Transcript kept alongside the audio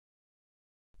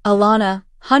Alana,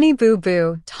 Honey Boo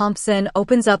Boo Thompson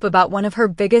opens up about one of her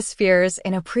biggest fears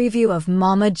in a preview of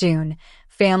Mama June,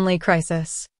 Family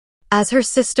Crisis. As her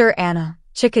sister Anna,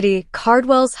 Chickadee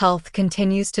Cardwell's health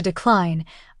continues to decline,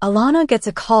 Alana gets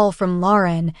a call from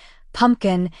Lauren,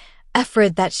 Pumpkin,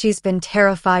 Efred that she's been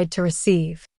terrified to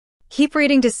receive. Keep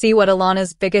reading to see what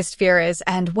Alana's biggest fear is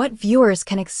and what viewers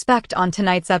can expect on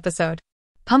tonight's episode.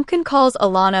 Pumpkin calls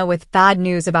Alana with bad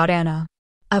news about Anna.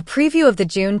 A preview of the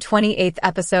June 28th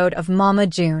episode of Mama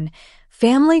June,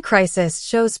 Family Crisis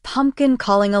shows Pumpkin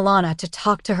calling Alana to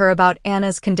talk to her about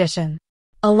Anna's condition.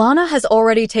 Alana has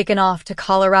already taken off to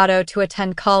Colorado to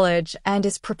attend college and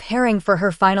is preparing for her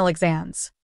final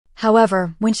exams.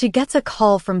 However, when she gets a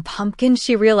call from Pumpkin,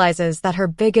 she realizes that her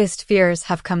biggest fears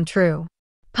have come true.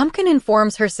 Pumpkin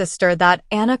informs her sister that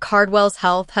Anna Cardwell's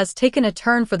health has taken a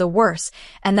turn for the worse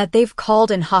and that they've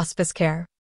called in hospice care.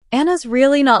 Anna's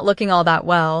really not looking all that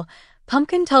well,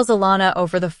 Pumpkin tells Alana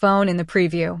over the phone in the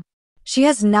preview. She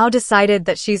has now decided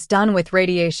that she's done with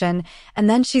radiation, and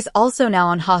then she's also now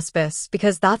on hospice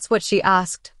because that's what she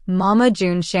asked Mama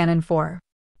June Shannon for.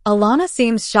 Alana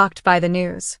seems shocked by the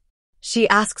news. She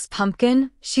asks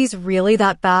Pumpkin, "She's really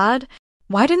that bad?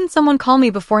 Why didn't someone call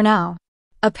me before now?"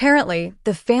 Apparently,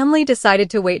 the family decided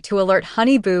to wait to alert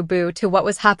Honey Boo Boo to what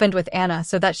was happened with Anna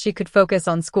so that she could focus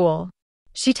on school.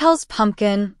 She tells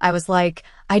Pumpkin, I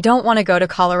don't want to go to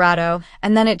Colorado,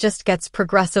 and then it just gets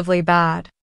progressively bad.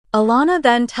 Alana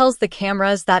then tells the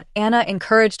cameras that Anna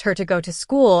encouraged her to go to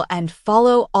school and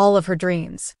follow all of her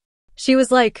dreams. She was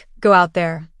like, "Go out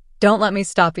there. Don't let me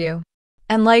stop you."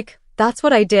 And that's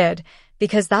what I did,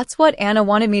 because that's what Anna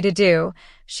wanted me to do,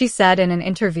 she said in an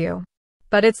interview.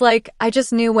 But it's I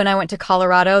just knew when I went to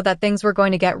Colorado that things were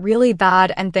going to get really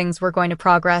bad and things were going to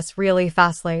progress really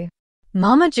fastly.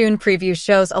 Mama June preview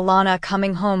shows Alana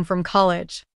coming home from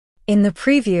college. In the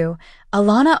preview,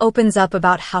 Alana opens up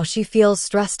about how she feels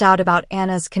stressed out about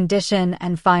Anna's condition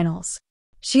and finals.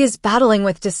 She is battling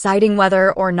with deciding whether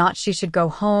or not she should go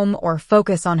home or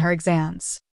focus on her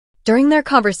exams. During their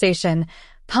conversation,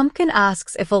 Pumpkin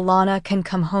asks if Alana can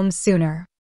come home sooner.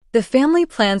 The family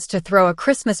plans to throw a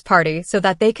Christmas party so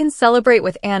that they can celebrate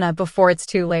with Anna before it's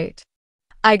too late.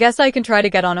 "I guess I can try to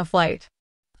get on a flight.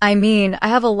 I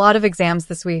have a lot of exams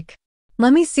this week.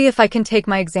 Let me see if I can take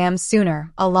my exams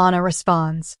sooner," Alana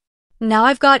responds. "Now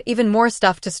I've got even more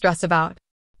stuff to stress about."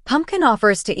 Pumpkin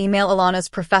offers to email Alana's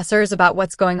professors about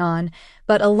what's going on,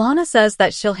 but Alana says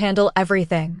that she'll handle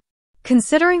everything.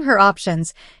 Considering her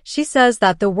options, she says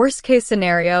that the worst-case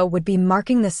scenario would be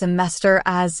marking the semester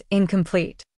as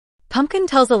incomplete. Pumpkin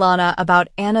tells Alana about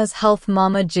Anna's health.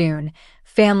 Mama June,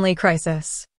 Family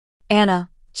Crisis. Anna,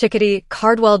 Chickadee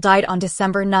Cardwell died on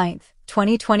December 9th,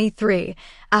 2023,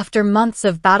 after months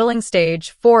of battling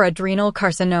stage 4 adrenal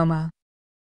carcinoma.